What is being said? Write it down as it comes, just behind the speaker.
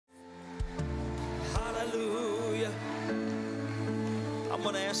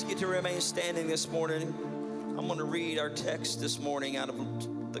going to ask you to remain standing this morning. I'm going to read our text this morning out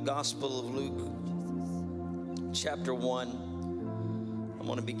of the Gospel of Luke, chapter 1. I'm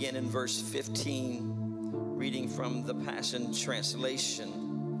going to begin in verse 15, reading from the Passion Translation.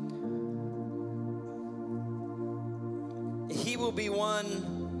 He will be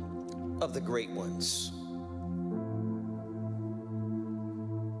one of the great ones.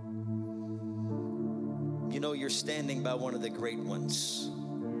 You know you're standing by one of the great ones.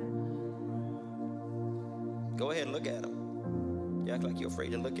 Go ahead and look at him. You act like you're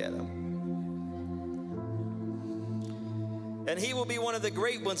afraid to look at him. And he will be one of the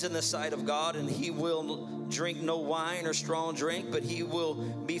great ones in the sight of God, and he will drink no wine or strong drink, but he will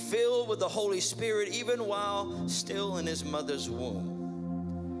be filled with the Holy Spirit even while still in his mother's womb.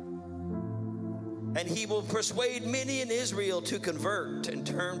 And he will persuade many in Israel to convert and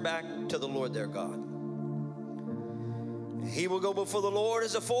turn back to the Lord their God. He will go before the Lord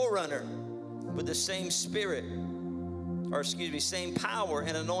as a forerunner with the same same power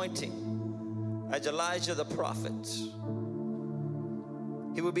and anointing as Elijah the prophet.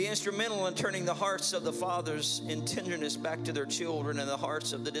 He will be instrumental in turning the hearts of the fathers in tenderness back to their children, and the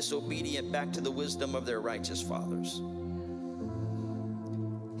hearts of the disobedient back to the wisdom of their righteous fathers.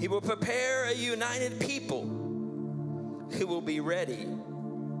 He will prepare a united people who will be ready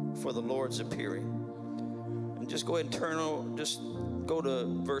for the Lord's appearing. And just go ahead and just go to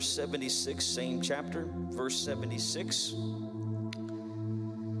verse 76, same chapter, verse 76.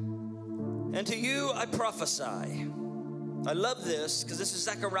 And to you I prophesy. I love this because this is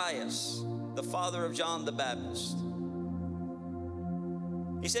Zacharias, the father of John the Baptist.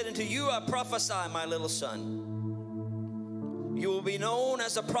 He said, and to you I prophesy, my little son. You will be known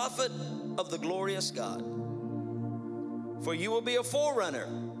as a prophet of the glorious God. For you will be a forerunner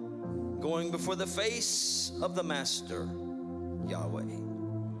going before the face of the Master, Yahweh.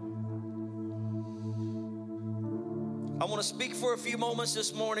 I want to speak for a few moments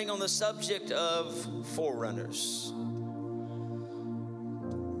this morning on the subject of forerunners.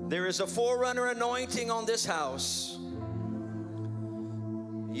 There is a forerunner anointing on this house.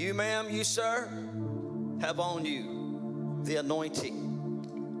 You, ma'am, you, sir, have on you the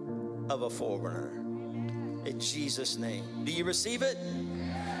anointing of a forerunner. In Jesus' name. Do you receive it?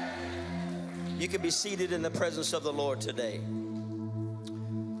 You can be seated in the presence of the Lord today. You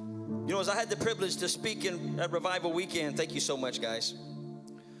know, as I had the privilege to speak at Revival Weekend, thank you so much, guys.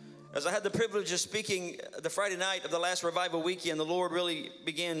 As I had the privilege of speaking the Friday night of the last Revival Weekend, the Lord really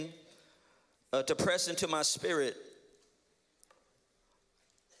began to press into my spirit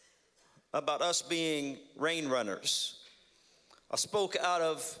about us being rain runners. I spoke out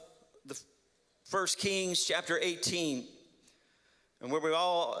of the 1 Kings chapter 18, and where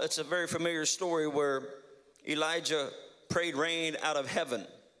it's a very familiar story where Elijah prayed rain out of heaven.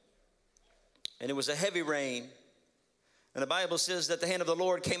 And it was a heavy rain. And the Bible says that the hand of the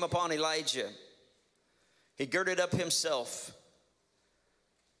Lord came upon Elijah. He girded up himself.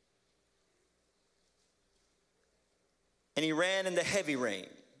 And he ran in the heavy rain,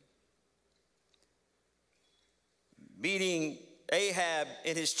 beating Ahab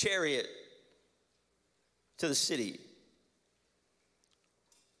in his chariot to the city.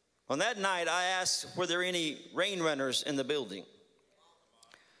 On that night, I asked, were there any rain runners in the building?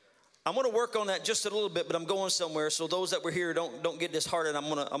 I'm going to work on that just a little bit, but I'm going somewhere. So those that were here, don't get disheartened.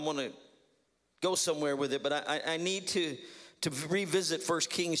 I'm going to go somewhere with it. But I need to revisit 1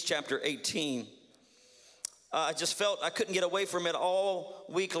 Kings chapter 18. I just felt I couldn't get away from it all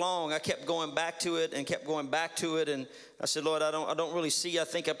week long. I kept going back to it and kept going back to it. And I said, Lord, I don't really see. I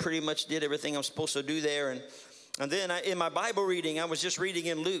think I pretty much did everything I'm supposed to do there. And then in my Bible reading, I was just reading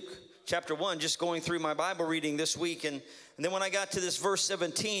in Luke chapter 1, just going through my Bible reading this week. And then when I got to this verse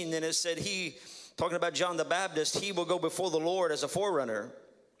 17, then it said talking about John the Baptist, he will go before the Lord as a forerunner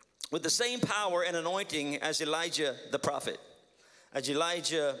with the same power and anointing as Elijah the prophet. As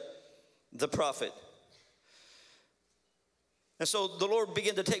Elijah the prophet. And so the Lord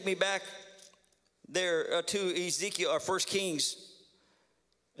began to take me back there to Ezekiel, or 1 Kings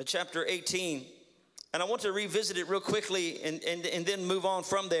chapter 18. And I want to revisit it real quickly and then move on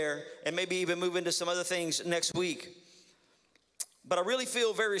from there and maybe even move into some other things next week. But I really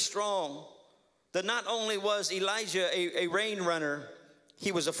feel very strong that not only was Elijah a rain runner,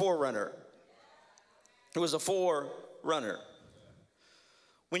 he was a forerunner. He was a forerunner.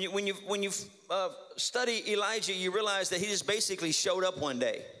 When you study Elijah, you realize that he just basically showed up one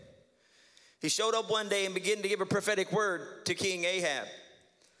day. He showed up one day and began to give a prophetic word to King Ahab.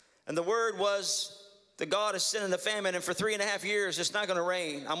 And the word was that God is sending the famine, and for 3.5 years, it's not going to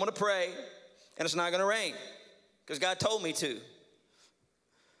rain. I'm going to pray, and it's not going to rain because God told me to.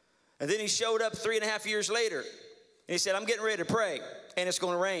 And then he showed up 3.5 years later. And he said, I'm getting ready to pray, and it's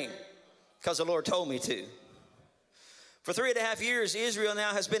going to rain because the Lord told me to. For 3.5 years, Israel now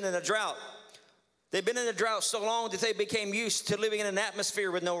has been in a drought. They've been in a drought so long that they became used to living in an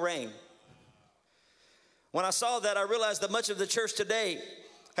atmosphere with no rain. When I saw that, I realized that much of the church today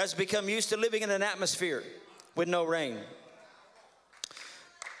has become used to living in an atmosphere with no rain.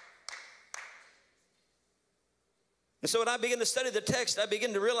 And so when I began to study the text, I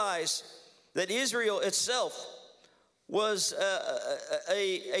began to realize that Israel itself was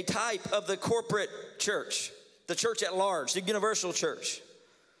a type of the corporate church, the church at large, the universal church.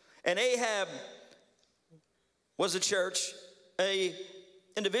 And Ahab was a church, an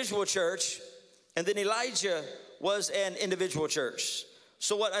individual church, and then Elijah was an individual church.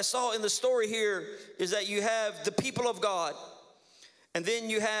 So what I saw in the story here is that you have the people of God, and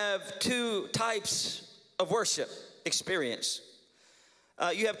then you have two types of worship experience.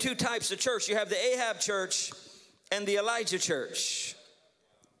 You have two types of church. You have the Ahab church and the Elijah church.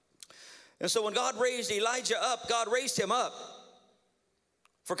 And so when God raised Elijah up, God raised him up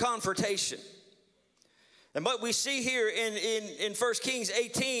for confrontation. And what we see here in 1 Kings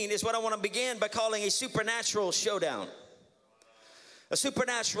 18 is what I want to begin by calling a supernatural showdown. A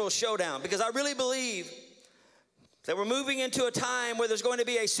supernatural showdown, because I really believe that we're moving into a time where there's going to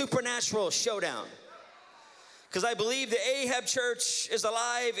be a supernatural showdown. Because I believe the Ahab church is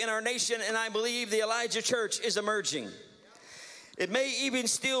alive in our nation, and I believe the Elijah church is emerging. It may even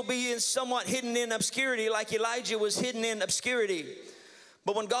still be somewhat hidden in obscurity, like Elijah was hidden in obscurity.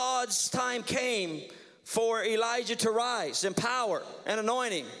 But when God's time came for Elijah to rise in power and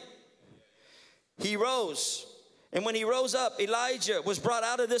anointing, he rose. And when he rose up, Elijah was brought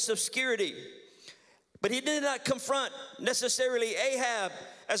out of this obscurity. But he did not confront necessarily Ahab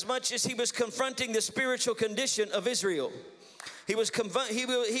as much as he was confronting the spiritual condition of Israel. He was confronting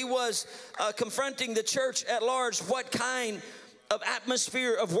the church at large. What kind of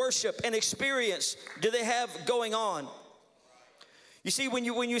atmosphere of worship and experience do they have going on? You see, when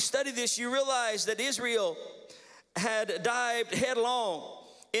you study this, you realize that Israel had dived headlong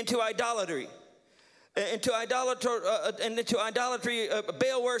into idolatry,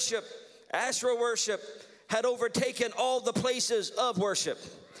 Baal worship, Asherah worship had overtaken all the places of worship.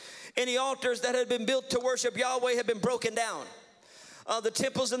 Any altars that had been built to worship Yahweh had been broken down. The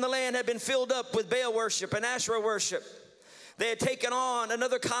temples in the land had been filled up with Baal worship and Asherah worship. They had taken on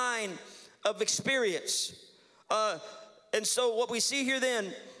another kind of experience. And so what we see here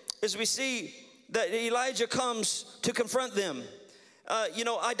then is we see that Elijah comes to confront them.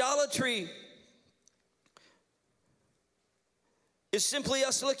 Idolatry is simply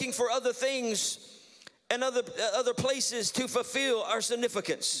us looking for other things and other places to fulfill our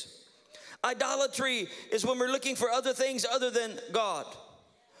significance. Idolatry is when we're looking for other things other than God.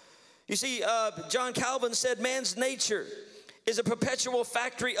 You see, John Calvin said man's nature is a perpetual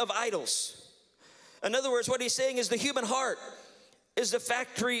factory of idols. In other words, what he's saying is the human heart is the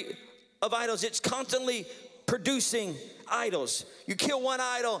factory of idols. It's constantly producing idols. You kill one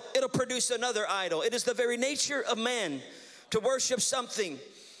idol, it'll produce another idol. It is the very nature of man to worship something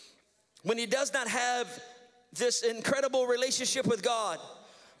when he does not have this incredible relationship with God,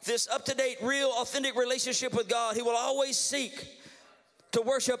 this up-to-date, real, authentic relationship with God. He will always seek to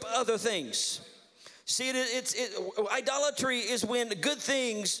worship other things. See, idolatry is when good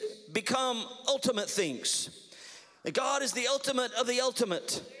things become ultimate things. God is the ultimate of the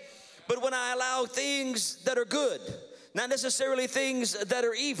ultimate. But when I allow things that are good, not necessarily things that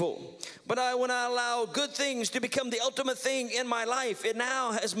are evil, but when I allow good things to become the ultimate thing in my life, it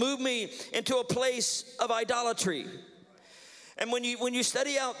now has moved me into a place of idolatry. And when you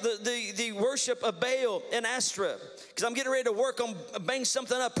study out the worship of Baal and Asherah, because I'm getting ready to bang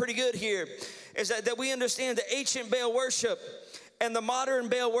something up pretty good here, is that we understand the ancient Baal worship and the modern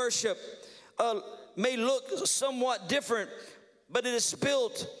Baal worship may look somewhat different, but it is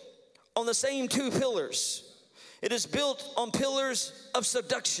built on the same two pillars. It is built on pillars of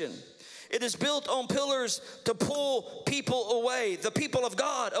seduction. It is built on pillars to pull people away, the people of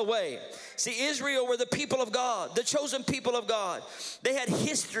God away. See, Israel were the people of God, the chosen people of God. They had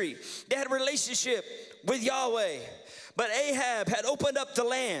history. They had a relationship with Yahweh. But Ahab had opened up the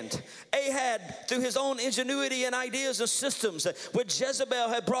land. Ahab, through his own ingenuity and ideas and systems, with Jezebel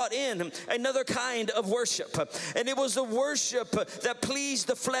had brought in another kind of worship. And it was the worship that pleased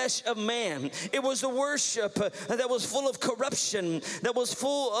the flesh of man. It was the worship that was full of corruption, that was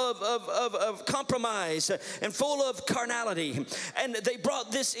full of compromise and full of carnality. And they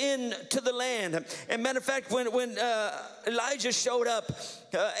brought this into the land. And matter of fact, when Elijah showed up,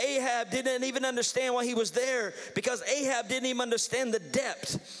 Ahab didn't even understand why he was there, because Ahab didn't even understand the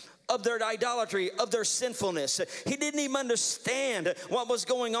depth of their idolatry, of their sinfulness. He didn't even understand what was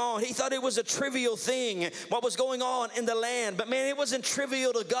going on. He thought it was a trivial thing, what was going on in the land. But man, it wasn't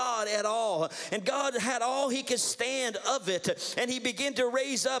trivial to God at all. And God had all he could stand of it. And he began to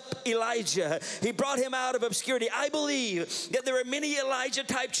raise up Elijah. He brought him out of obscurity. I believe that there are many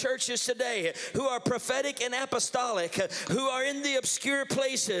Elijah-type churches today who are prophetic and apostolic, who are in the obscure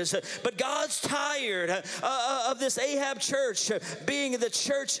places. But God's tired of this Ahab church being the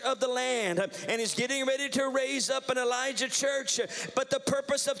church of the land, and he's getting ready to raise up an Elijah church. But the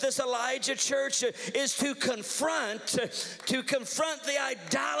purpose of this Elijah church is to confront the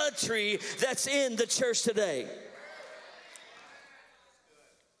idolatry that's in the church today.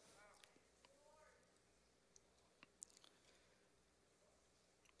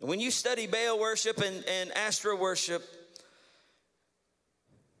 When you study Baal worship and Asherah worship,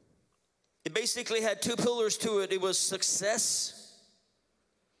 it basically had two pillars to it. It was success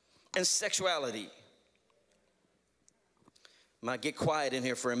and sexuality. Might get quiet in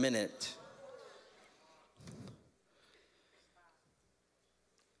here for a minute.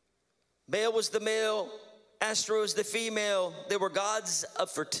 Baal was the male, Asherah was the female. They were gods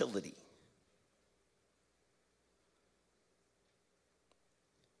of fertility.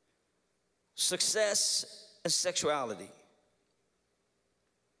 Success and sexuality.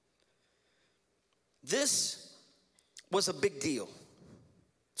 This was a big deal.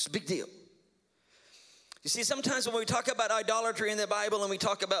 It's a big deal. You see, sometimes when we talk about idolatry in the Bible and we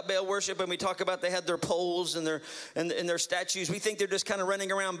talk about Baal worship and we talk about they had their poles and their statues, we think they're just kind of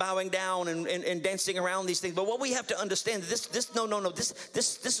running around bowing down and dancing around these things. But what we have to understand,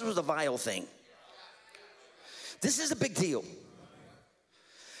 this was a vile thing. This is a big deal.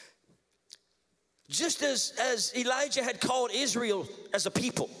 Just as Elijah had called Israel as a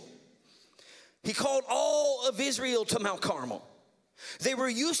people, he called all of Israel to Mount Carmel. They were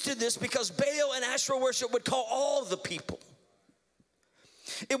used to this because Baal and Asherah worship would call all the people.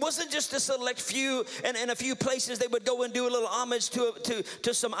 It wasn't just a select few and a few places they would go and do a little homage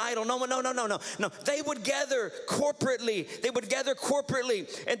to some idol. No. They would gather corporately.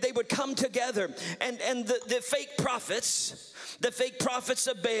 And they would come together. And the fake prophets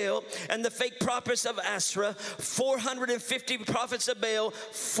of Baal and the fake prophets of Asherah, 450 prophets of Baal,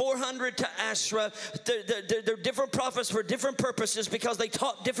 400 to Asherah. They're different prophets for different purposes because they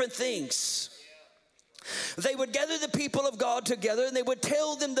taught different things. They would gather the people of God together and they would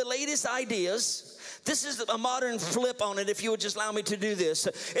tell them the latest ideas. This is a modern flip on it, if you would just allow me to do this.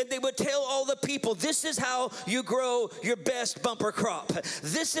 And they would tell all the people, this is how you grow your best bumper crop.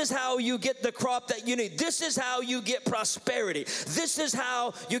 This is how you get the crop that you need. This is how you get prosperity. This is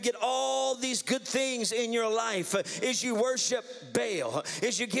how you get all these good things in your life, is you worship Baal,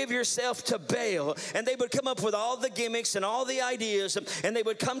 is you give yourself to Baal. And they would come up with all the gimmicks and all the ideas, and they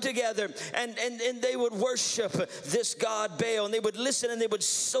would come together and they would worship this god Baal. And they would listen and they would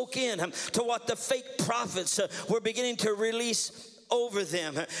soak in to what the fake prophets were beginning to release over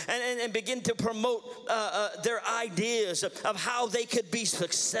them and begin to promote their ideas of how they could be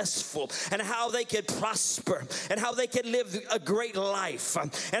successful and how they could prosper and how they could live a great life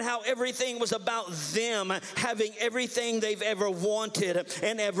and how everything was about them having everything they've ever wanted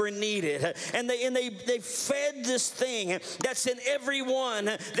and ever needed. And they fed this thing that's in everyone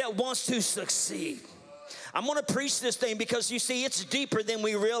that wants to succeed. I'm going to preach this thing because you see, it's deeper than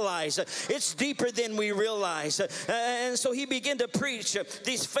we realize. It's deeper than we realize. And so he began to preach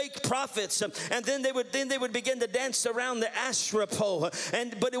these fake prophets, and then they would begin to dance around the Asherah pole.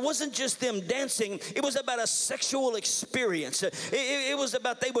 But it wasn't just them dancing. It was about a sexual experience. It was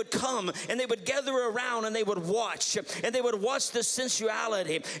about they would come and they would gather around and they would watch. And they would watch the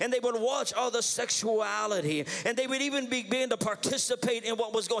sensuality. And they would watch all the sexuality. And they would even begin to participate in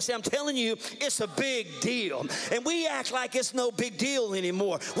what was going on. See, I'm telling you, it's a big deal. And we act like it's no big deal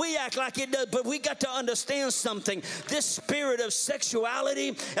anymore. We act like it does, but we got to understand something. This spirit of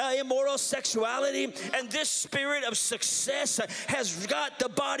sexuality, immoral sexuality, and this spirit of success has got the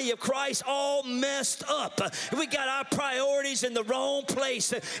body of Christ all messed up. We got our priorities in the wrong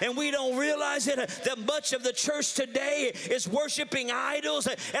place, and we don't realize it, that much of the church today is worshiping idols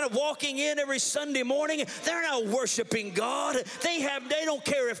and walking in every Sunday morning. They're not worshiping God. They don't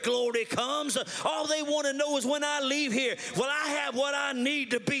care if glory comes. All they want to know is, when I leave here, will I have what I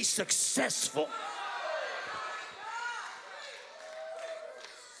need to be successful?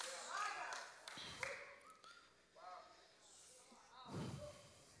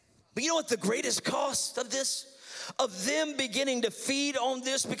 But you know what the greatest cost of this? Of them beginning to feed on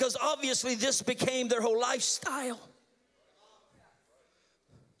this, because obviously this became their whole lifestyle.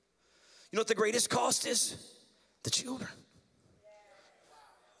 You know what the greatest cost is? The children.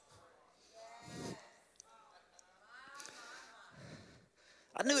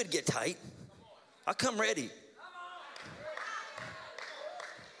 I knew it'd get tight. I come ready.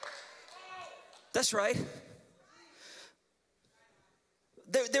 That's right.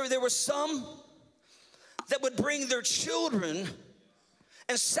 There were some that would bring their children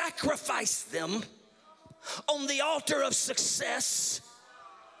and sacrifice them on the altar of success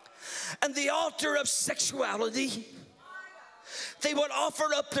and the altar of sexuality. They would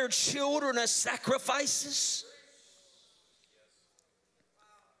offer up their children as sacrifices.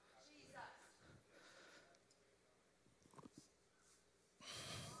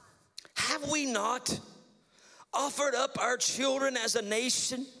 Have we not offered up our children as a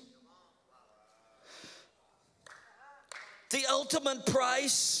nation? The ultimate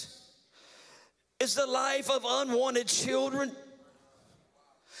price is the life of unwanted children.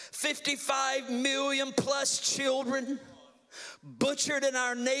 55 million plus children butchered in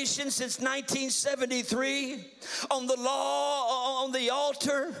our nation since 1973 on the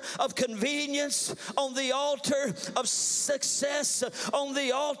altar of convenience, on the altar of success, on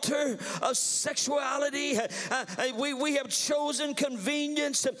the altar of sexuality. We have chosen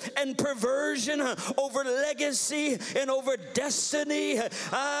convenience and perversion over legacy and over destiny.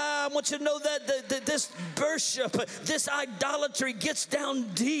 I want you to know that this worship, this idolatry gets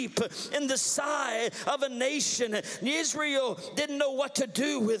down deep in the side of a nation. Israel didn't know what to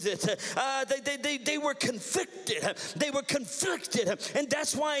do with it. They were conflicted. They were conflicted. And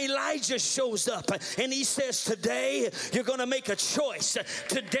that's why Elijah shows up and he says, today you're going to make a choice.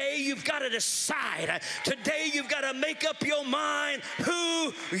 Today you've got to decide. Today you've got to make up your mind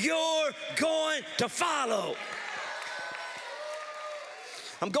who you're going to follow.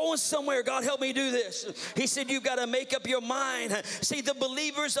 I'm going somewhere. God, help me do this. He said, you've got to make up your mind. See, the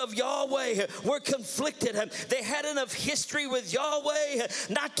believers of Yahweh were conflicted. They had enough history with Yahweh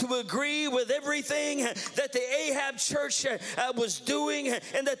not to agree with everything that the Ahab church was doing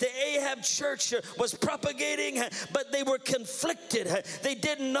and that the Ahab church was propagating, but they were conflicted. They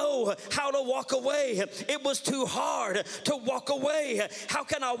didn't know how to walk away. It was too hard to walk away. How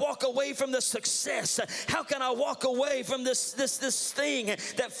can I walk away from the success? How can I walk away from this thing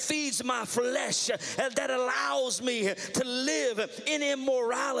that feeds my flesh, that allows me to live in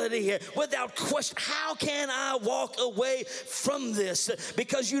immorality without question? How can I walk away from this?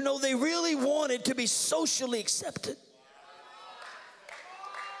 Because you know they really wanted to be socially accepted.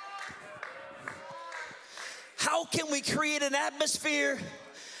 How can we create an atmosphere?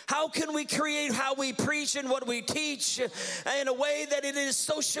 How can we create how we preach and what we teach in a way that it is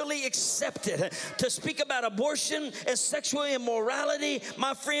socially accepted? To speak about abortion and sexual immorality,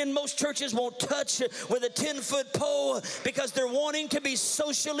 my friend, most churches won't touch with a 10-foot pole because they're wanting to be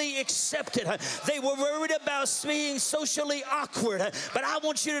socially accepted. They were worried about being socially awkward. But I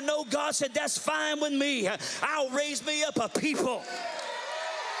want you to know God said, that's fine with me. I'll raise me up a people.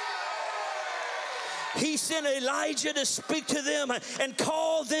 He sent Elijah to speak to them and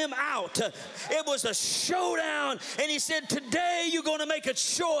call them out. It was a showdown, and he said, today you're going to make a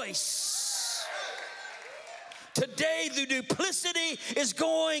choice. Today the duplicity is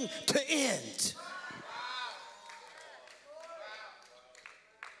going to end.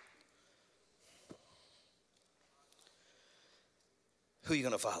 Who are you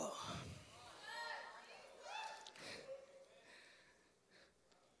going to follow?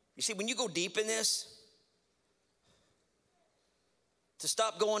 You see, when you go deep in this, to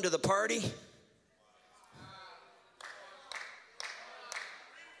stop going to the party,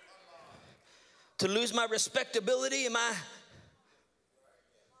 to lose my respectability and my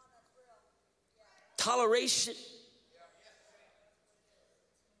toleration,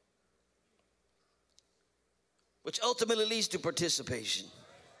 which ultimately leads to participation.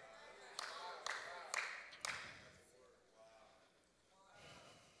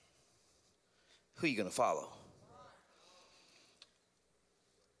 Who are you going to follow?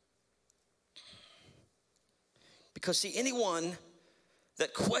 Because see, anyone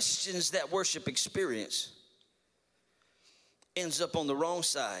that questions that worship experience ends up on the wrong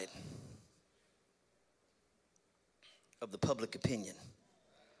side of the public opinion.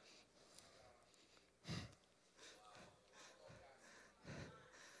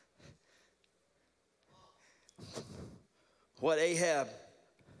 What Ahab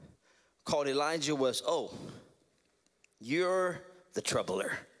called Elijah was, oh, you're the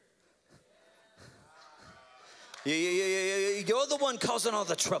troubler. You're the one causing all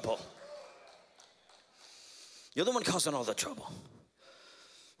the trouble. You're the one causing all the trouble.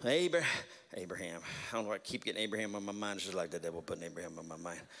 Abraham. I don't know why I keep getting Abraham on my mind. It's just like the devil putting Abraham on my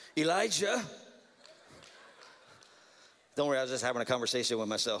mind. Elijah. Don't worry, I was just having a conversation with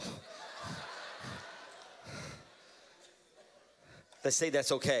myself. Let's say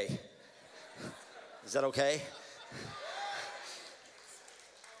that's okay. Is that okay?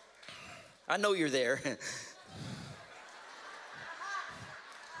 I know you're there.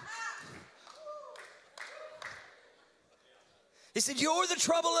 He said, you're the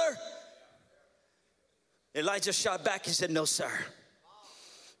troubler. Elijah shot back and said, no, sir.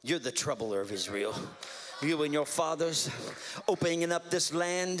 You're the troubler of Israel. You and your fathers opening up this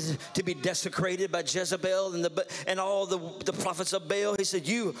land to be desecrated by Jezebel and all the prophets of Baal. He said,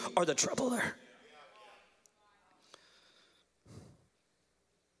 you are the troubler.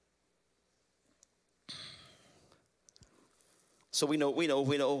 So we know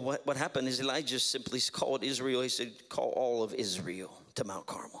what happened is Elijah simply called Israel. He said, call all of Israel to Mount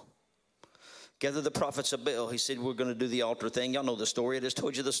Carmel. Gather the prophets of Baal. He said, we're going to do the altar thing. Y'all know the story. I just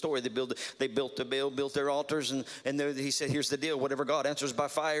told you the story. They built the Baal, built their altars. And he said, here's the deal. Whatever God answers by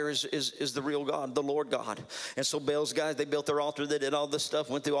fire is the real God, the Lord God. And so Baal's guys, they built their altar. They did all this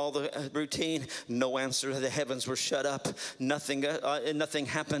stuff, went through all the routine. No answer. The heavens were shut up. Nothing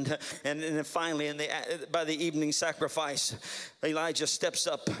happened. And then finally, by the evening sacrifice, Elijah steps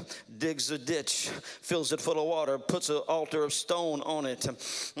up, digs a ditch, fills it full of water, puts an altar of stone on it,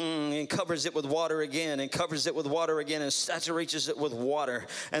 and covers it with water again, and covers it with water again, and saturates it with water.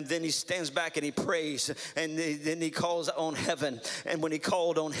 And then he stands back and he prays, and then he calls on heaven. And when he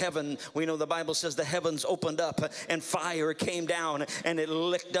called on heaven, we know the Bible says the heavens opened up and fire came down, and it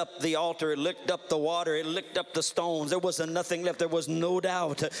licked up the altar, it licked up the water, it licked up the stones. There was nothing left. There was no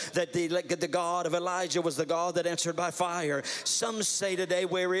doubt that the God of Elijah was the God that answered by fire. Some say today,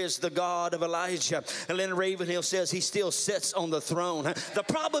 where is the God of Elijah? And Leonard Ravenhill says he still sits on the throne. The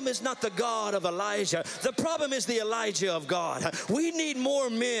problem is not the God of Elijah. The problem is the Elijah of God. We need more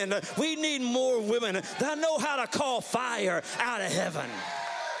men. We need more women that know how to call fire out of heaven.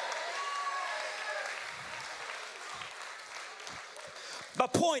 My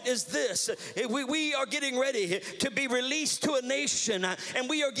point is this: we are getting ready to be released to a nation, and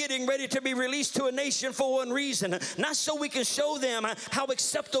we are getting ready to be released to a nation for one reason, not so we can show them how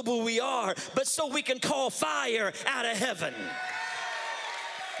acceptable we are, but so we can call fire out of heaven.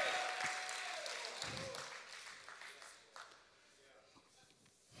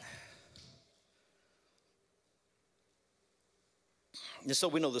 And so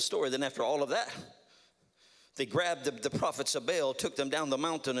we know the story. Then after all of that, they grabbed the prophets of Baal, took them down the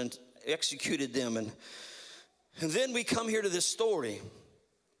mountain and executed them. And then we come here to this story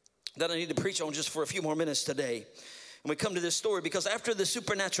that I need to preach on just for a few more minutes today. And we come to this story because after the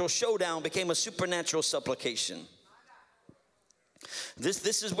supernatural showdown became a supernatural supplication.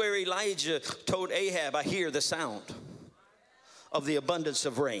 This is where Elijah told Ahab, I hear the sound of the abundance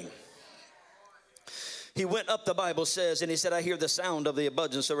of rain. He went up, the Bible says, and he said, I hear the sound of the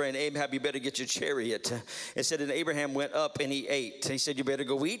abundance of rain. Ahab, you better get your chariot. It said, and Abraham went up and he ate. He said, you better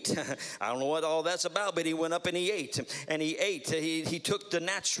go eat. I don't know what all that's about, but he went up and he ate. And he ate. He took the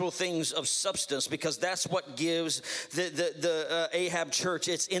natural things of substance, because that's what gives the Ahab church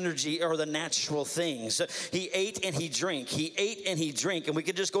its energy, or the natural things. He ate and he drank. He ate and he drank. And we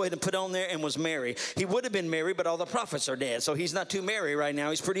could just go ahead and put on there, and was merry. He would have been merry, but all the prophets are dead. So he's not too merry right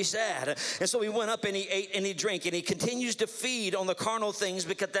now. He's pretty sad. And so he went up and he ate and he drank, and he continues to feed on the carnal things,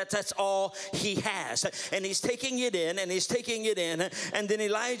 because that's all he has. And he's taking it in, and he's taking it in. And then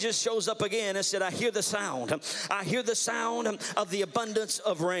Elijah shows up again and said, I hear the sound. I hear the sound of the abundance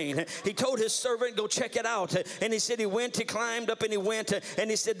of rain. He told his servant, go check it out. And he said he went, he climbed up and he went, and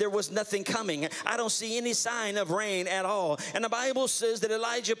he said there was nothing coming. I don't see any sign of rain at all. And the Bible says that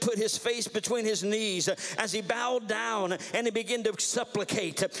Elijah put his face between his knees as he bowed down, and he began to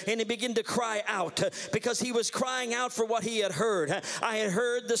supplicate, and he began to cry out, because he was crying out for what he had heard. I had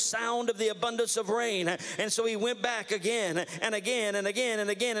heard the sound of the abundance of rain. And so he went back again and again and again and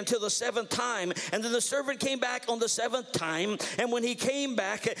again until the seventh time. And then the servant came back on the seventh time. And when he came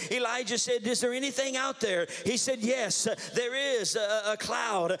back, Elijah said, is there anything out there? He said, yes, there is a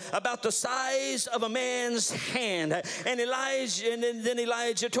cloud about the size of a man's hand. And then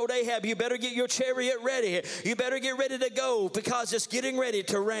Elijah told Ahab, you better get your chariot ready. You better get ready to go, because it's getting ready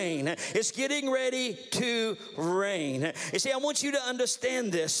to rain. It's getting ready to rain. You see, I want you to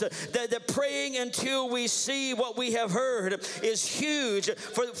understand this, that praying until we see what we have heard is huge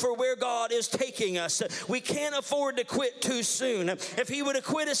for where God is taking us. We can't afford to quit too soon. If he would have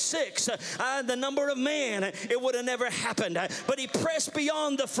quit at 6, the number of man, it would have never happened. But he pressed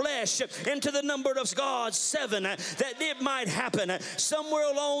beyond the flesh into the number of God, 7, that it might happen.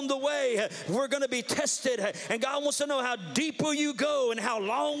 Somewhere along the way, we're going to be tested, and God wants to know, how deep will you go and how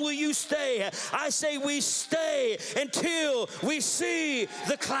long will you stay? I say we stay until we see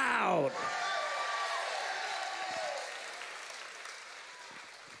the cloud.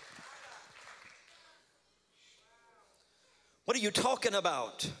 What are you talking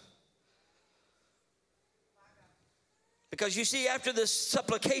about? Because you see, after this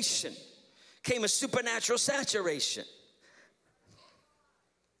supplication came a supernatural saturation.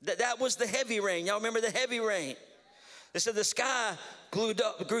 That was the heavy rain. Y'all remember the heavy rain? They said the sky grew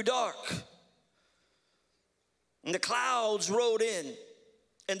dark. And the clouds rolled in.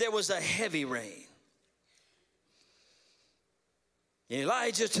 And there was a heavy rain. And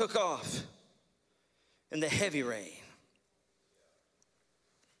Elijah took off in the heavy rain.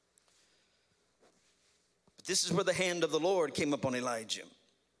 But this is where the hand of the Lord came upon Elijah.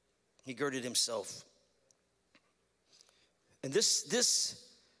 He girded himself. And this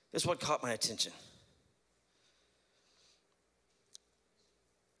is what caught my attention.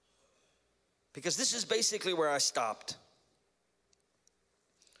 Because this is basically where I stopped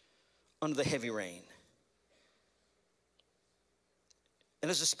under the heavy rain. And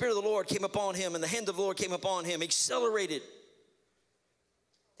as the Spirit of the Lord came upon him and the hand of the Lord came upon him, he accelerated.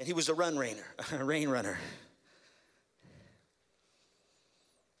 And he was a rain runner.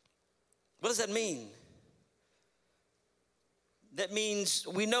 What does that mean? That means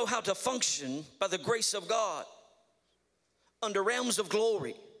we know how to function by the grace of God under realms of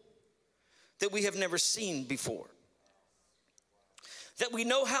glory that we have never seen before. That we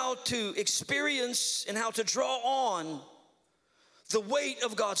know how to experience and how to draw on the weight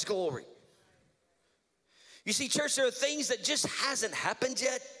of God's glory. You see, church, there are things that just hasn't happened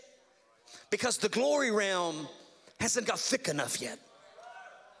yet because the glory realm hasn't got thick enough yet.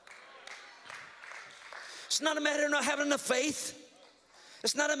 It's not a matter of not having enough faith.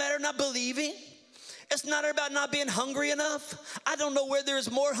 It's not a matter of not believing. It's not about not being hungry enough. I don't know where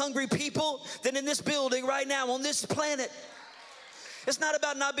there's more hungry people than in this building right now on this planet. It's not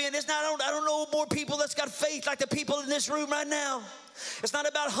about not being, I don't know more people that's got faith like the people in this room right now. It's not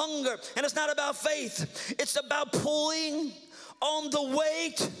about hunger and it's not about faith. It's about pulling on the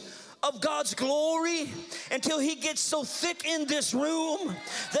weight of God's glory until he gets so thick in this room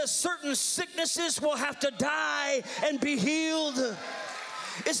that certain sicknesses will have to die and be healed.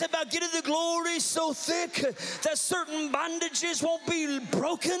 It's about getting the glory so thick that certain bondages won't be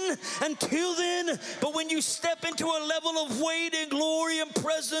broken until then. But when you step into a level of weight and glory and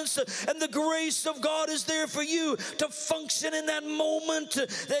presence and the grace of God is there for you to function in that moment,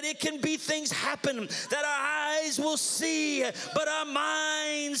 that it can be things happen that our eyes will see but our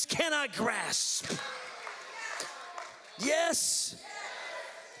minds cannot grasp. Yes.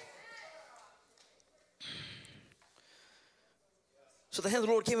 So the hand of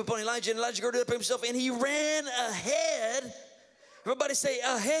the Lord came upon Elijah, and Elijah girded up himself, and he ran ahead. Everybody say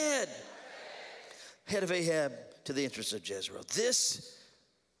ahead. Ahead of Ahab to the entrance of Jezreel. This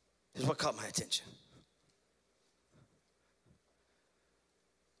is what caught my attention.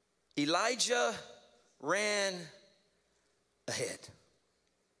 Elijah ran ahead.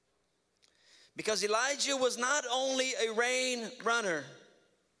 Because Elijah was not only a rain runner,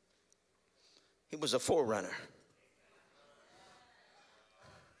 he was a forerunner.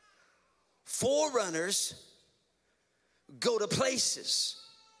 Forerunners go to places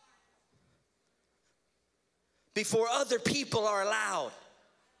before other people are allowed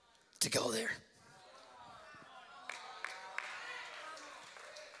to go there.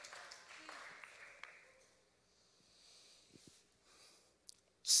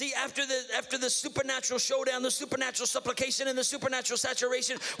 See, after the supernatural showdown, the supernatural supplication, and the supernatural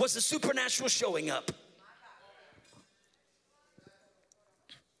saturation was the supernatural showing up.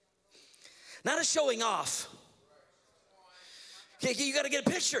 Not a showing off. You got to get a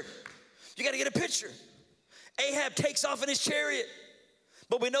picture. You got to get a picture. Ahab takes off in his chariot.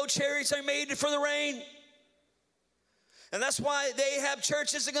 But we know chariots are made for the rain. And that's why the Ahab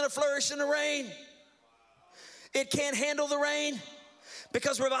church isn't going to flourish in the rain. It can't handle the rain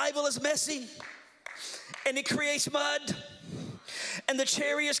because revival is messy. And it creates mud. And the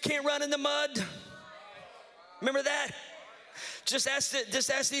chariots can't run in the mud. Remember that? Just ask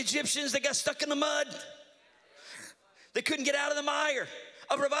the Egyptians that got stuck in the mud. They couldn't get out of the mire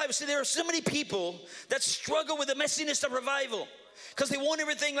of revival. See, there are so many people that struggle with the messiness of revival because they want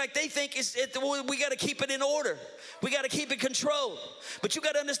everything like they think we got to keep it in order. We got to keep it controlled. But you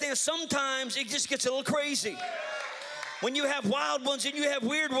got to understand sometimes it just gets a little crazy. When you have wild ones and you have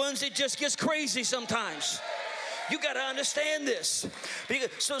weird ones, it just gets crazy sometimes. You got to understand this.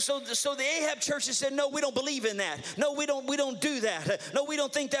 So the Ahab churches said, no, we don't believe in that. No, we don't do that. No, we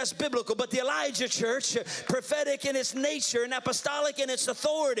don't think that's biblical. But the Elijah church, prophetic in its nature and apostolic in its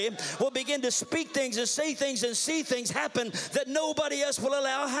authority, will begin to speak things and say things and see things happen that nobody else will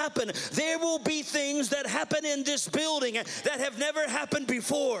allow happen. There will be things that happen in this building that have never happened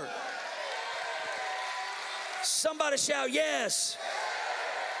before. Somebody shout yes.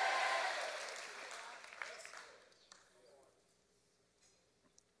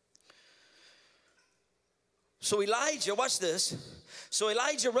 So Elijah, watch this. So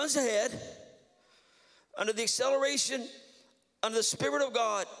Elijah runs ahead under the acceleration, under the Spirit of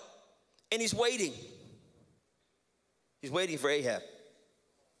God, and he's waiting. He's waiting for Ahab.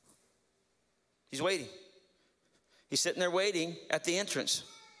 He's waiting. He's sitting there waiting at the entrance.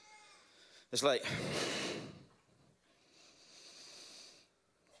 It's like,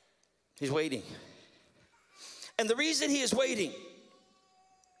 he's waiting. And the reason he is waiting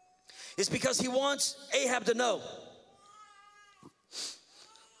is because he wants Ahab to know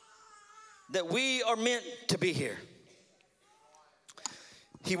that we are meant to be here.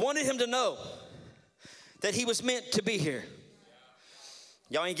 He wanted him to know that he was meant to be here.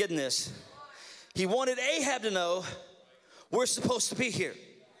 Y'all ain't getting this. He wanted Ahab to know we're supposed to be here.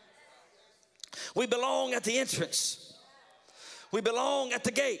 We belong at the entrance. We belong at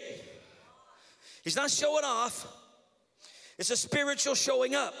the gate. He's not showing off. It's a spiritual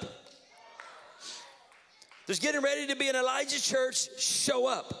showing up. There's getting ready to be an Elijah church show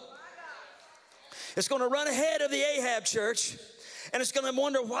up. It's going to run ahead of the Ahab church, and it's going to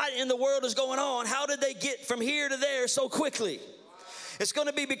wonder what in the world is going on. How did they get from here to there so quickly? It's going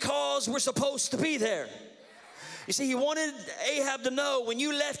to be because we're supposed to be there. You see, he wanted Ahab to know when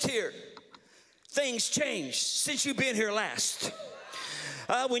you left here, things changed since you've been here last.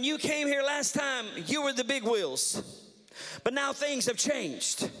 When you came here last time, you were the big wheels. But now things have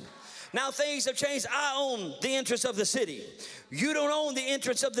changed. Now things have changed. I own the entrance of the city. You don't own the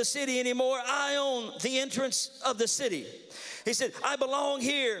entrance of the city anymore. I own the entrance of the city. He said, I belong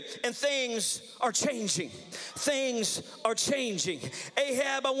here, and things are changing. Things are changing.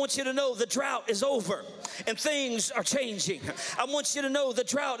 Ahab, I want you to know the drought is over, and things are changing. I want you to know the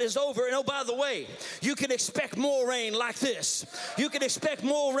drought is over. And oh, by the way, you can expect more rain like this. You can expect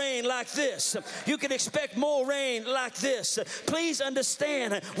more rain like this. You can expect more rain like this. Please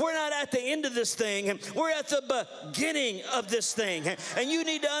understand, we're not at the end of this thing. We're at the beginning of this thing. And you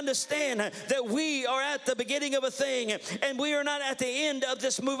need to understand that we are at the beginning of a thing, and we are not at the end of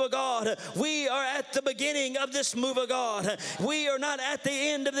this move of God. We are at the beginning of this move of God. We are not at the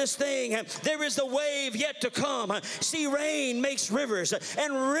end of this thing. There is a wave yet to come. See, rain makes rivers,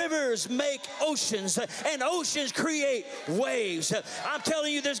 and rivers make oceans, and oceans create waves. I'm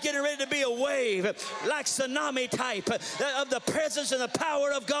telling you, there's getting ready to be a wave like tsunami type of the presence and the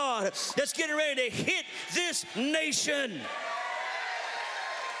power of God that's getting ready to hit this nation.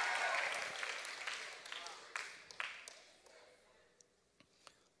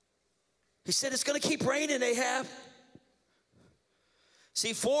 He said, it's going to keep raining, Ahab.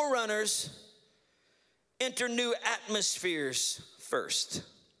 See, forerunners enter new atmospheres first.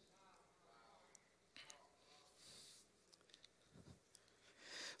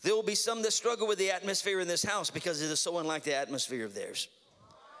 There will be some that struggle with the atmosphere in this house because it is so unlike the atmosphere of theirs.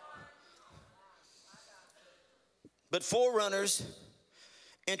 But forerunners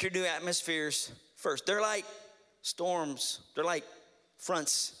enter new atmospheres first. They're like storms. They're like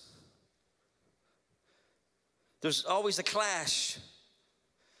fronts. There's always a clash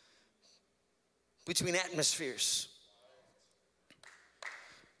between atmospheres.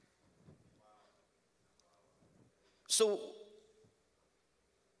 So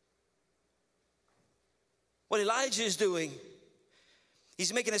what Elijah is doing,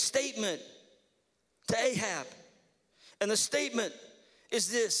 he's making a statement to Ahab. And the statement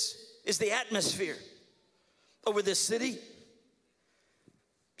is this, is the atmosphere over this city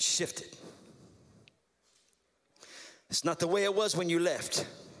shifted. It's not the way it was when you left.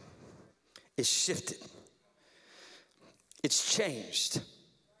 It's shifted. It's changed.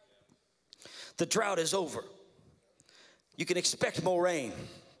 The drought is over. You can expect more rain.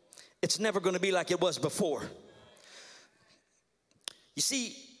 It's never going to be like it was before. You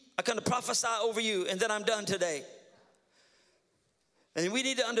see, I kind of prophesy over you, and then I'm done today. And we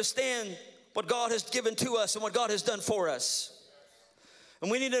need to understand what God has given to us and what God has done for us. And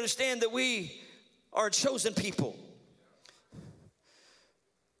we need to understand that we are a chosen people.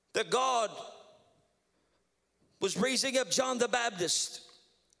 That God was raising up John the Baptist,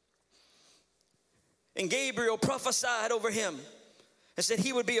 and Gabriel prophesied over him and said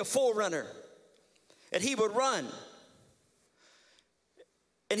he would be a forerunner, and he would run,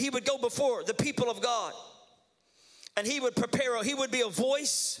 and he would go before the people of God, and he would prepare, he would be a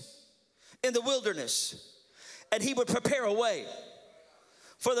voice in the wilderness, and he would prepare a way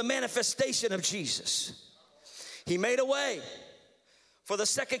for the manifestation of Jesus. He made a way for the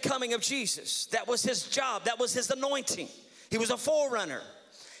second coming of Jesus. That was his job. That was his anointing. He was a forerunner.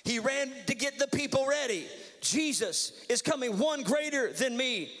 He ran to get the people ready. Jesus is coming. One greater than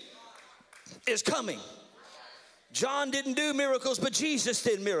me is coming. John didn't do miracles, but Jesus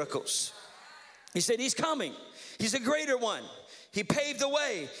did miracles. He said he's coming. He's a greater one. He paved the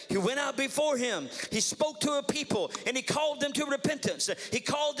way. He went out before him. He spoke to a people and he called them to repentance. He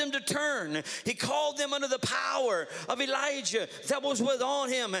called them to turn. He called them under the power of Elijah that was on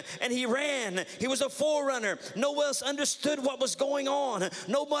him, and he ran. He was a forerunner. No one else understood what was going on.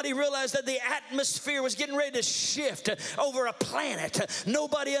 Nobody realized that the atmosphere was getting ready to shift over a planet.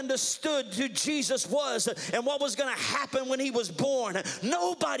 Nobody understood who Jesus was and what was going to happen when he was born.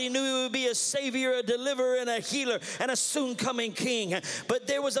 Nobody knew he would be a savior, a deliverer, and a healer, and a soon coming king. But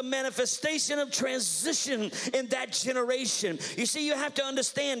there was a manifestation of transition in that generation. You see, you have to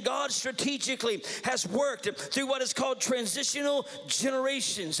understand God strategically has worked through what is called transitional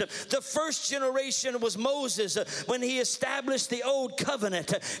generations. The first generation was Moses when he established the old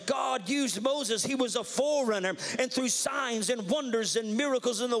covenant. God used Moses. He was a forerunner, and through signs and wonders and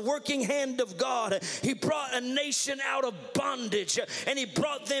miracles in the working hand of God, he brought a nation out of bondage, and he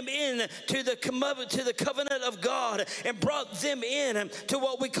brought them in to the covenant of God, and brought them in to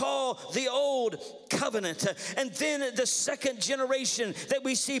what we call the old covenant. And then the second generation that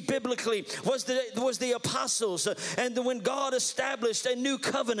we see biblically was the apostles. And when God established a new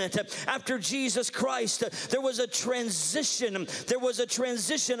covenant after Jesus Christ, there was a transition. There was a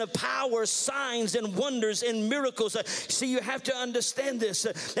transition of power, signs, and wonders and miracles. See, you have to understand this.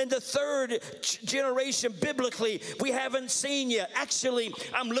 And the third generation biblically, we haven't seen yet. Actually,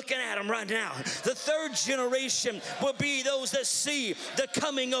 I'm looking at them right now. The third generation will be those that see the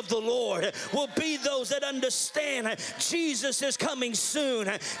coming of the Lord, will be those that understand Jesus is coming soon.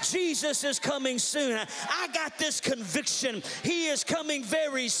 Jesus is coming soon. I got this conviction. He is coming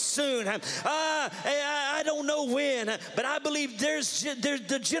very soon. I don't know when, but I believe there's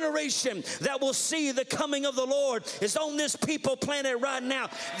the generation that will see the coming of the Lord is on this people planet right now.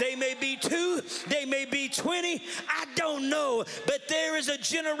 They may be 2, they may be 20, I don't know, but there is a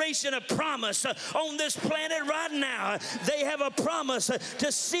generation of promise on this planet right now. They have a promise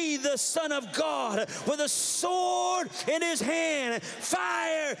to see the Son of God with a sword in his hand,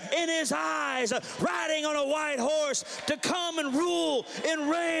 fire in his eyes, riding on a white horse to come and rule and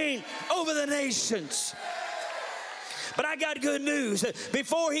reign over the nations. But I got good news.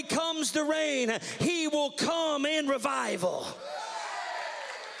 Before he comes to reign, he will come in revival.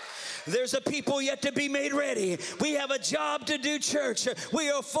 There's a people yet to be made ready. We have a job to do, church.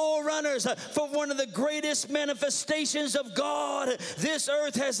 We are forerunners for one of the greatest manifestations of God this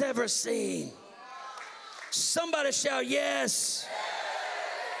earth has ever seen. Somebody shout yes.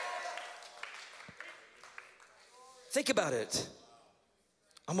 Think about it.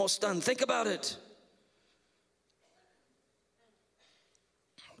 Almost done. Think about it.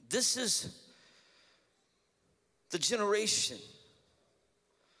 This is the generation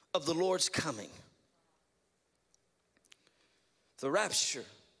of the Lord's coming. The rapture,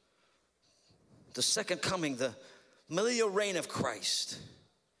 the second coming, the millennial reign of Christ,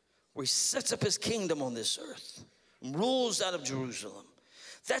 where he sets up his kingdom on this earth, rules out of Jerusalem.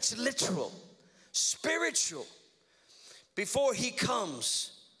 That's literal, spiritual. Before he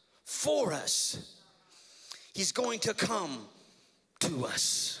comes for us, he's going to come to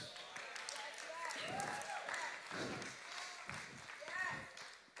us.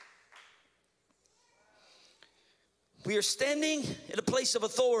 We are standing in a place of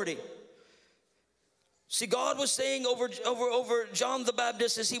authority. See, God was saying over John the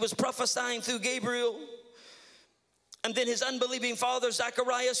Baptist as he was prophesying through Gabriel, and then his unbelieving father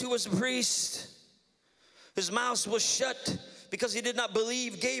Zacharias, who was a priest, his mouth was shut because he did not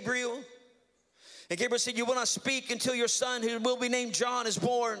believe Gabriel. And Gabriel said, you will not speak until your son, who will be named John, is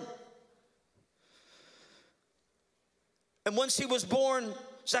born. And once he was born,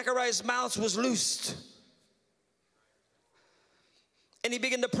 Zacharias' mouth was loosed. And he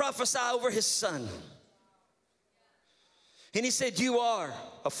began to prophesy over his son. And he said, you are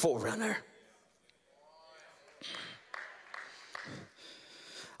a forerunner.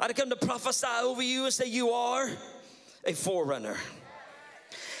 I'd come to prophesy over you and say, you are a forerunner.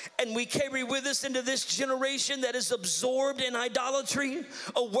 And we carry with us into this generation that is absorbed in idolatry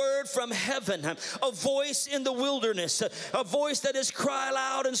a word from heaven, a voice in the wilderness, a voice that is cry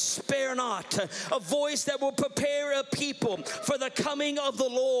loud and spare not, a voice that will prepare a people for the coming of the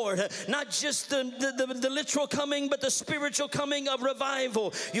Lord, not just the literal coming, but the spiritual coming of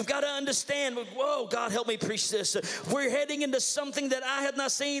revival. You've got to understand, whoa, God help me preach this. We're heading into something that eye hath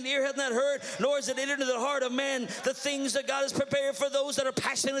not seen, ear hath not heard, nor is it entered into the heart of man, the things that God has prepared for those that are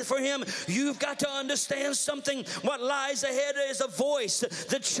passionate for him, you've got to understand something. What lies ahead is a voice.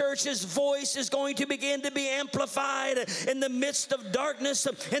 The church's voice is going to begin to be amplified in the midst of darkness,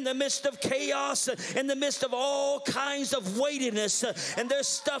 in the midst of chaos, in the midst of all kinds of weightiness. And there's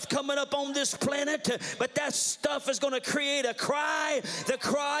stuff coming up on this planet, but that stuff is going to create a cry. The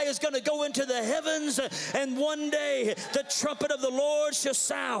cry is going to go into the heavens, and one day the trumpet of the Lord shall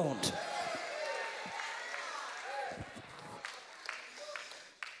sound.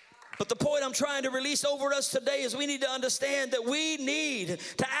 But the point I'm trying to release over us today is we need to understand that we need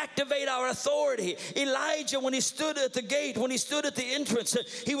to activate our authority. Elijah, when he stood at the gate, when he stood at the entrance,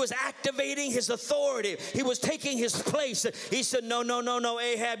 he was activating his authority. He was taking his place. He said, no,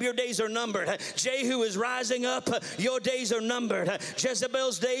 Ahab, your days are numbered. Jehu is rising up. Your days are numbered.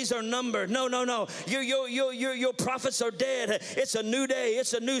 Jezebel's days are numbered. No. Your prophets are dead. It's a new day.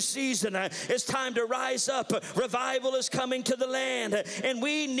 It's a new season. It's time to rise up. Revival is coming to the land. And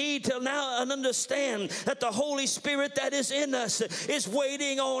we need to now understand that the Holy Spirit that is in us is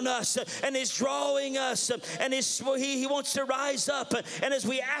waiting on us and is drawing us, and he wants to rise up. And as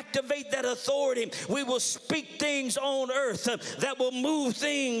we activate that authority, we will speak things on earth that will move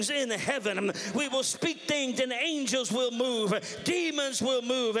things in heaven. We will speak things and angels will move, demons will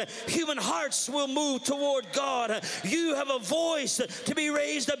move, human hearts will move toward God. You have a voice to be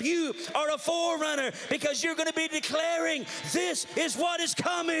raised up. You are a forerunner because you're going to be declaring, this is what is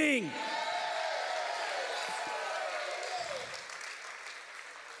coming.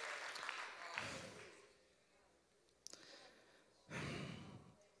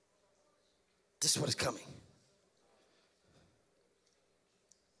 This is what is coming.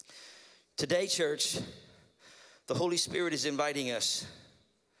 Today, church, the Holy Spirit is inviting us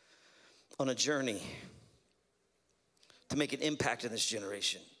on a journey to make an impact in this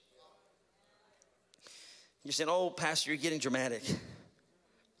generation. You're saying, oh, Pastor, you're getting dramatic.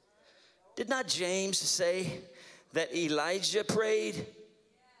 Did not James say that Elijah prayed,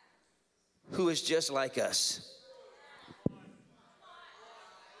 who is just like us?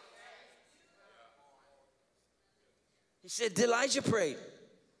 He said, Elijah prayed.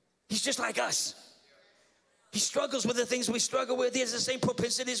 He's just like us. He struggles with the things we struggle with. He has the same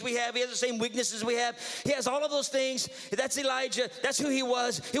propensities we have. He has the same weaknesses we have. He has all of those things. That's Elijah. That's who he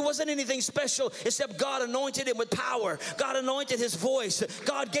was. He wasn't anything special except God anointed him with power. God anointed his voice.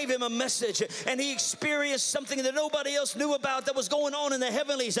 God gave him a message. And he experienced something that nobody else knew about that was going on in the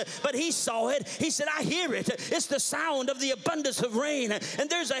heavenlies. But he saw it. He said, I hear it. It's the sound of the abundance of rain. And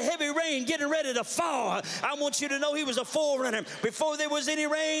there's a heavy rain getting ready to fall. I want you to know he was a forerunner. Before there was any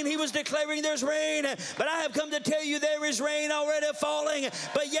rain, he was declaring there's rain. But I have come to tell you there is rain already falling,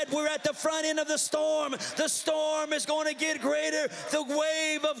 but yet we're at the front end of the storm. The storm is going to get greater. The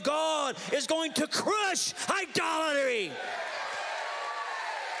wave of God is going to crush idolatry.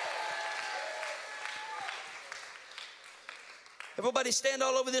 Everybody stand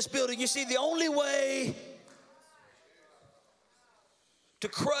all over this building. You see, the only way to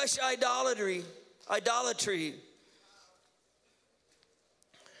crush idolatry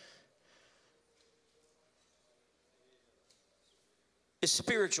is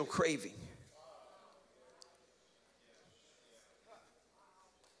spiritual craving.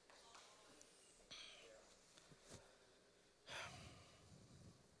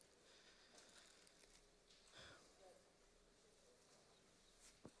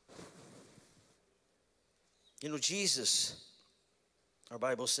 You know, Jesus, our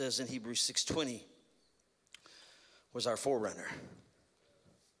Bible says in Hebrews 6:20, was our forerunner.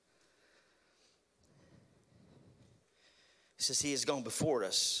 It says he has gone before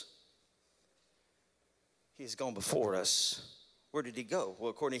us. He has gone before us. Where did he go? Well,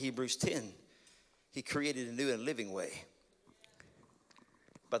 according to Hebrews 10, he created a new and living way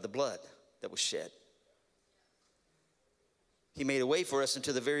by the blood that was shed. He made a way for us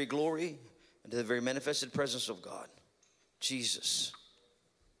into the very glory and to the very manifested presence of God. Jesus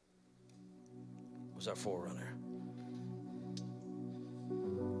was our forerunner.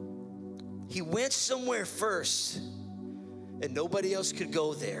 He went somewhere first, and nobody else could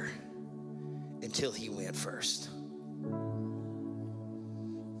go there until he went first.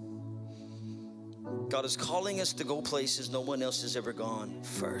 God is calling us to go places no one else has ever gone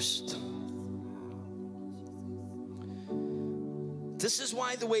first. This is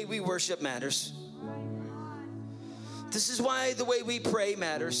why the way we worship matters. This is why the way we pray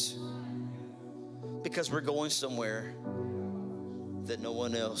matters. Because we're going somewhere that no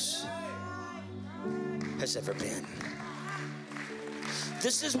one else has ever been.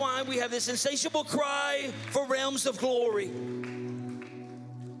 This is why we have this insatiable cry for realms of glory.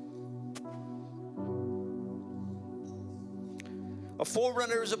 A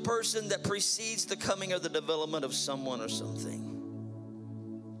forerunner is a person that precedes the coming or the development of someone or something.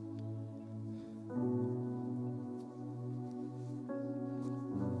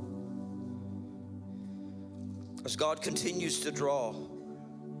 As God continues to draw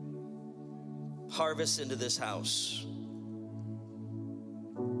harvest into this house,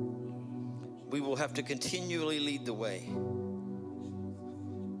 we will have to continually lead the way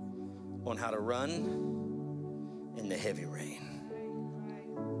on how to run in the heavy rain,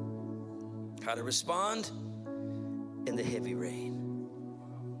 how to respond in the heavy rain.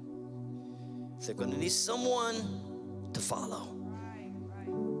 They're going to need someone to follow.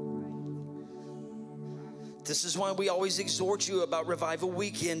 This is why we always exhort you about Revival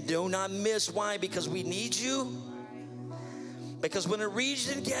Weekend. Do not miss. Why? Because we need you. Because when a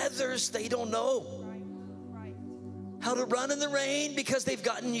region gathers, they don't know how to run in the rain because they've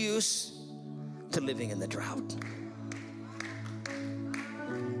gotten used to living in the drought.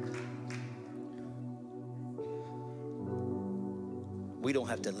 We don't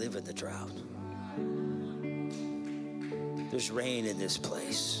have to live in the drought. There's rain in this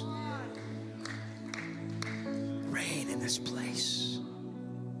place. Rain in this place.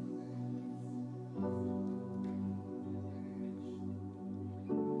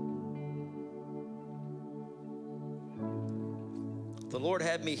 The Lord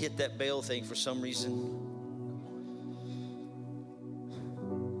had me hit that bell thing for some reason.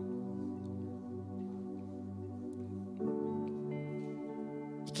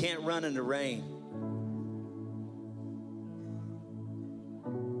 You can't run in the rain.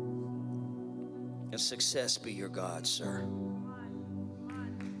 And success be your God, sir.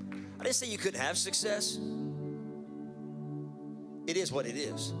 I didn't say you couldn't have success. It is what it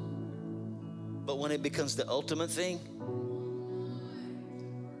is. But when it becomes the ultimate thing,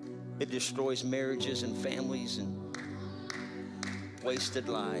 it destroys marriages and families and wasted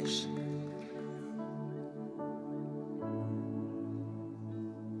lives.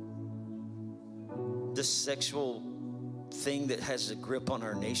 This sexual thing that has a grip on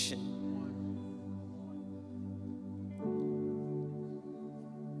our nation,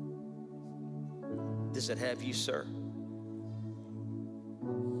 does it have you, sir?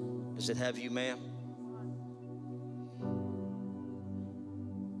 Does it have you, ma'am?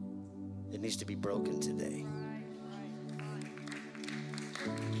 It needs to be broken today.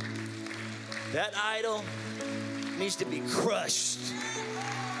 That idol needs to be crushed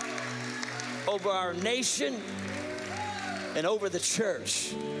over our nation and over the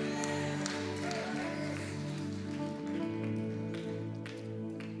church.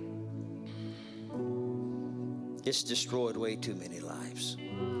 It's destroyed way too many lives.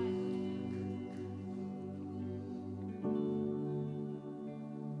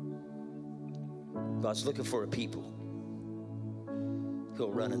 God's looking for a people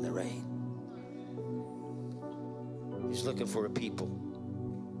who'll run in the rain. He's looking for a people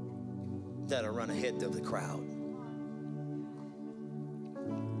that'll run ahead of the crowd.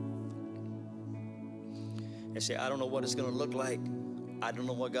 And say, I don't know what it's going to look like. I don't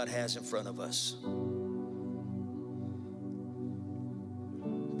know what God has in front of us.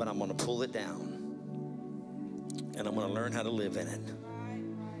 But I'm going to pull it down. And I'm going to learn how to live in it.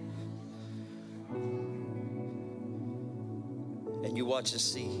 And you watch and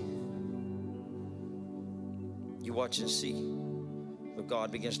see. You watch and see. But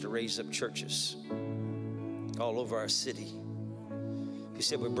God begins to raise up churches all over our city. He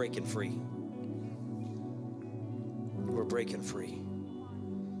said, we're breaking free. We're breaking free.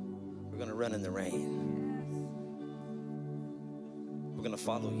 We're going to run in the rain. We're going to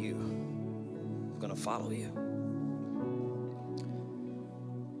follow you. We're going to follow you.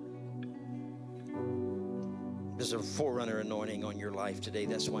 There's a forerunner anointing on your life today.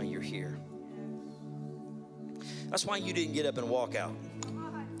 That's why you're here. That's why you didn't get up and walk out.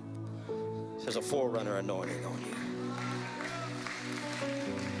 There's a forerunner anointing on you.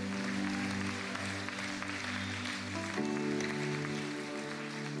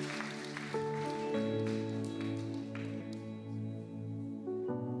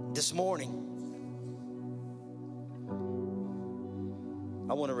 This morning,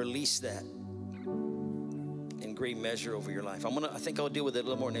 I want to release that in great measure over your life. I think I'll deal with it a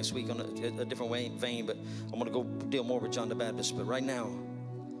little more next week on a different vein, but I'm going to go deal more with John the Baptist. But right now,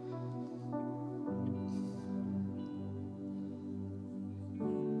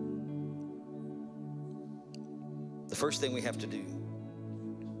 the first thing we have to do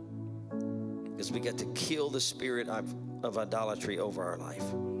is we got to kill the spirit of idolatry over our life.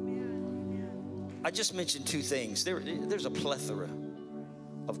 I just mentioned two things. There's a plethora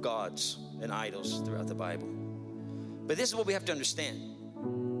of gods and idols throughout the Bible. But this is what we have to understand.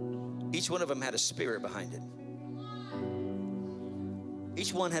 Each one of them had a spirit behind it.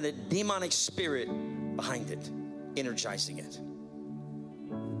 Each one had a demonic spirit behind it, energizing it.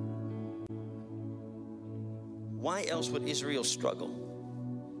 Why else would Israel struggle?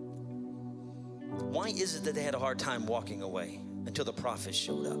 Why is it that they had a hard time walking away until the prophets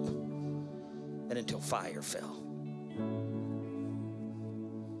showed up and until fire fell?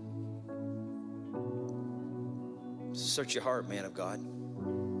 Search your heart, man of God.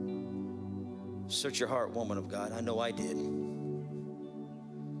 Search your heart, woman of God. I know I did.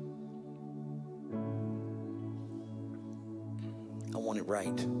 I want it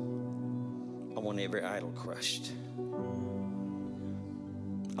right. I want every idol crushed.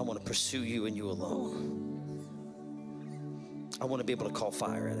 I want to pursue you and you alone. I want to be able to call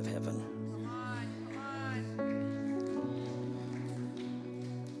fire out of heaven.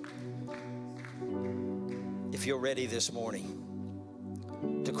 If you're ready this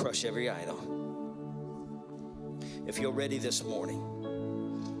morning to crush every idol, if you're ready this morning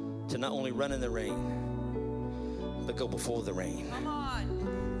to not only run in the rain, but go before the rain. Come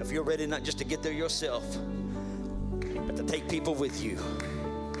on. If you're ready not just to get there yourself, but to take people with you,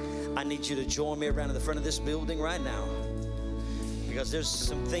 I need you to join me around in the front of this building right now, because there's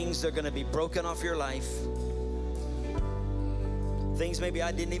some things that are going to be broken off your life. Things maybe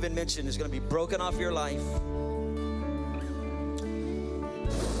I didn't even mention is going to be broken off your life.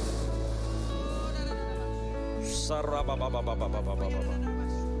 I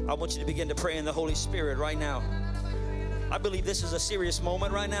want you to begin to pray in the Holy Spirit right now. I believe this is a serious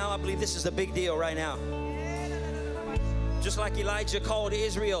moment right now. I believe this is a big deal right now. Just like Elijah called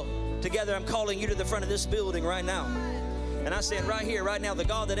Israel together, I'm calling you to the front of this building right now. And I said right here, right now, the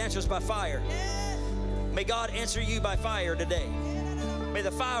God that answers by fire, may God answer you by fire today. May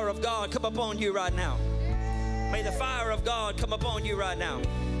the fire of God come upon you right now. May the fire of God come upon you right now.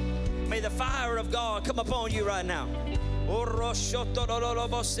 May the fire of God come upon you right now.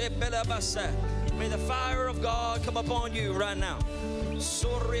 May the fire of God come upon you right now.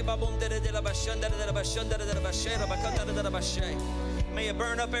 May it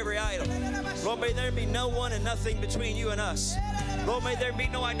burn up every idol. Lord, may there be no one and nothing between you and us. Lord, may there be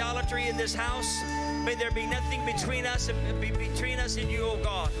no idolatry in this house. May there be nothing between us and you, oh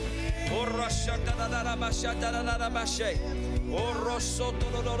God.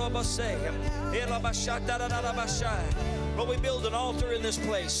 Lord, we build an altar in this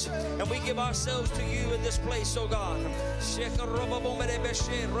place, and we give ourselves to you in this place, oh God.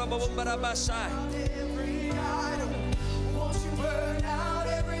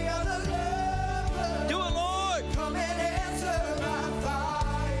 Do it, Lord. Come and answer my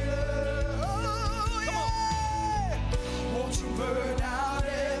fire. Oh, come on. Won't you burn out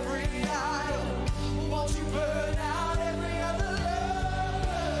every idol? Won't you burn out every other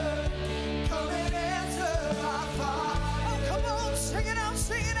love? Come and answer my fire. Oh, come on, sing it out,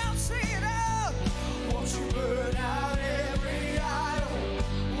 sing it out, sing it out. Won't you burn out every idol?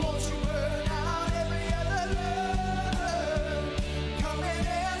 Won't you burn out every other love? Come and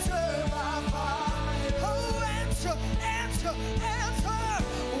answer my fire. Oh, answer, answer, answer.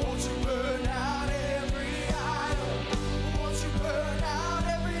 Won't you burn out every idol? Won't you burn out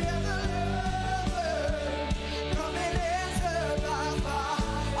every other love? Come and answer my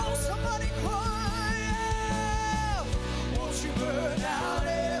fire. Oh, somebody cry out. Won't you burn out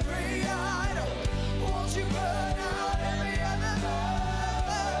every idol? Won't you burn out every other love?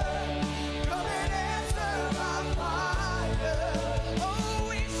 Come and answer my fire. Oh,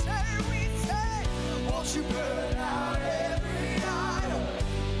 we say, won't you burn out every idol?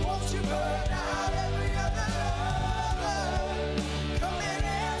 Won't you burn out every other love? Come and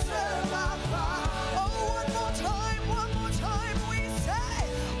answer my fire. Oh, one more time, we say,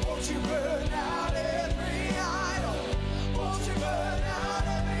 won't you burn out every idol? Won't you burn out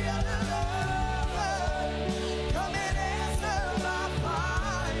every other love? Come and answer my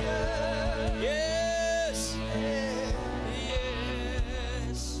fire. Yes,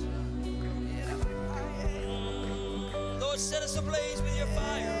 yes. Lord, set us ablaze with your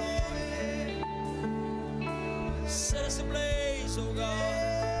fire, Lord. Set us ablaze, oh God.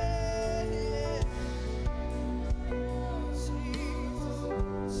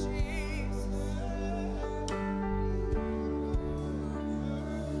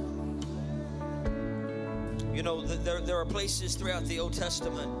 You know, there are places throughout the Old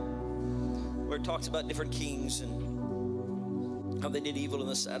Testament where it talks about different kings and how they did evil in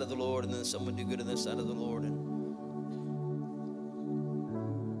the sight of the Lord, and then some would do good in the sight of the Lord. And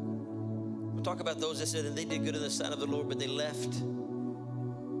we'll talk about those that said that they did good in the sight of the Lord, but they left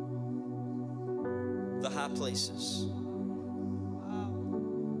the high places,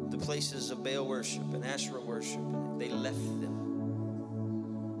 the places of Baal worship and Asherah worship, and they left them.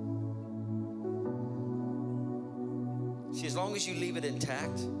 See, as long as you leave it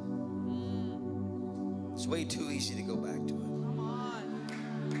intact, it's way too easy to go back to it.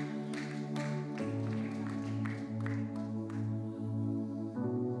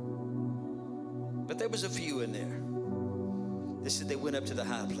 But there was a few in there. They said they went up to the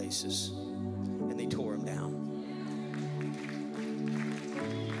high places and they tore them down.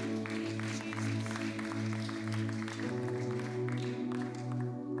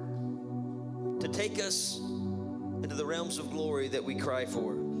 To take us into the realms of glory that we cry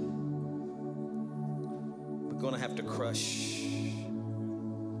for, we're going to have to crush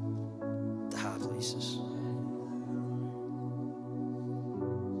the high places.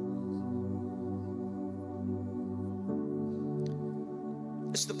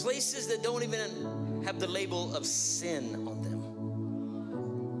 It's the places that don't even have the label of sin on them.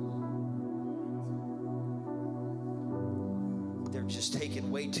 They're just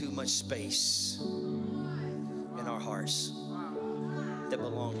taking way too much space in our hearts that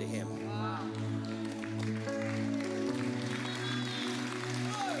belong to Him.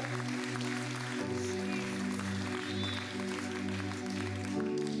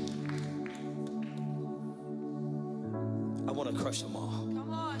 I want to crush them all.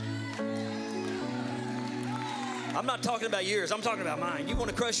 I'm not talking about yours. I'm talking about mine. You want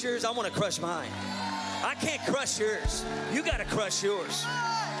to crush yours? I want to crush mine. I can't crush yours. You got to crush yours.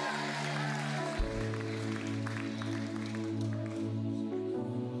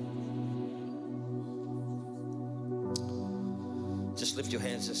 Just lift your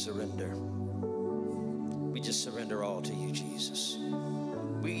hands and surrender. We just surrender all to you, Jesus.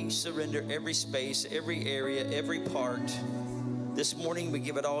 We surrender every space, every area, every part. This morning we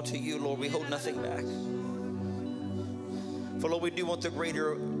give it all to you, Lord. We hold nothing back. For Lord, we do want the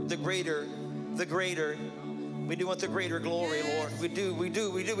greater. We do want the greater glory, Lord. We do. We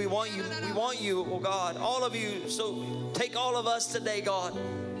want you, oh God, all of you. So take all of us today, God.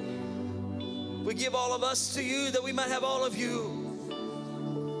 We give all of us to you that we might have all of you.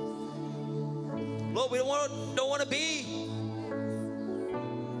 Lord, we don't want to be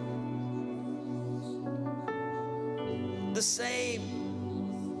the same.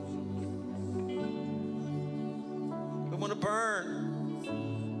 We want to burn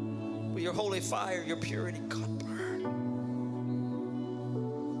with your holy fire, your purity. God, burn.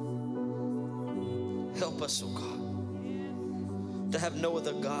 Help us, oh God, to have no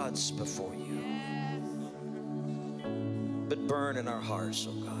other gods before you, but burn in our hearts,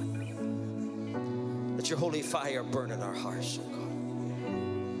 oh God. Let your holy fire burn in our hearts, oh God.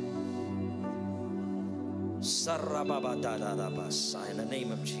 In the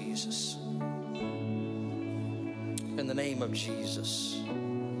name of Jesus. In the name of Jesus.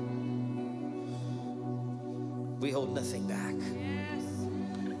 We hold nothing back.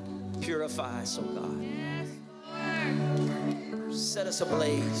 Purify us, oh God. Set us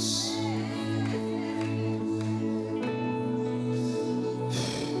ablaze.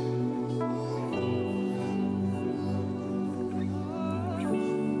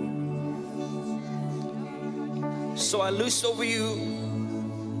 So I loose over you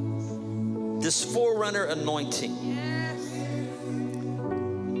this forerunner anointing.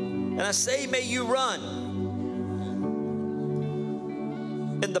 And I say, may you run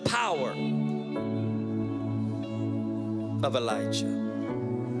in the power of Elijah.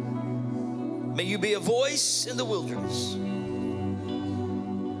 May you be a voice in the wilderness,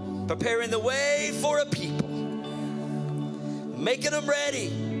 preparing the way for a people, making them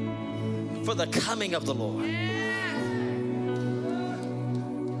ready for the coming of the Lord.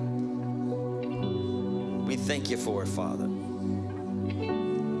 We thank you for it, Father.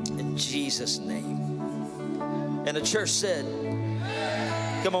 In Jesus' name. And the church said,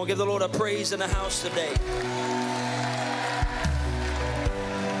 come on, give the Lord a praise in the house today.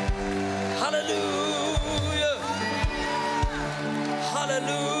 Hallelujah.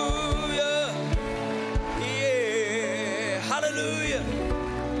 Hallelujah. Yeah. Hallelujah.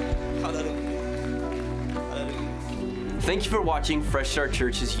 Hallelujah. Hallelujah. Thank you for watching Fresh Start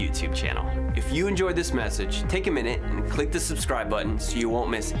Church's YouTube channel. If you enjoyed this message, take a minute and click the subscribe button so you won't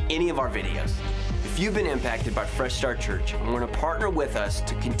miss any of our videos. If you've been impacted by Fresh Start Church and want to partner with us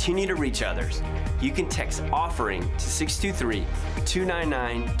to continue to reach others, you can text offering to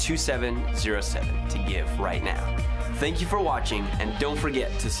 623-299-2707 to give right now. Thank you for watching, and don't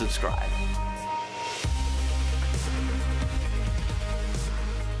forget to subscribe.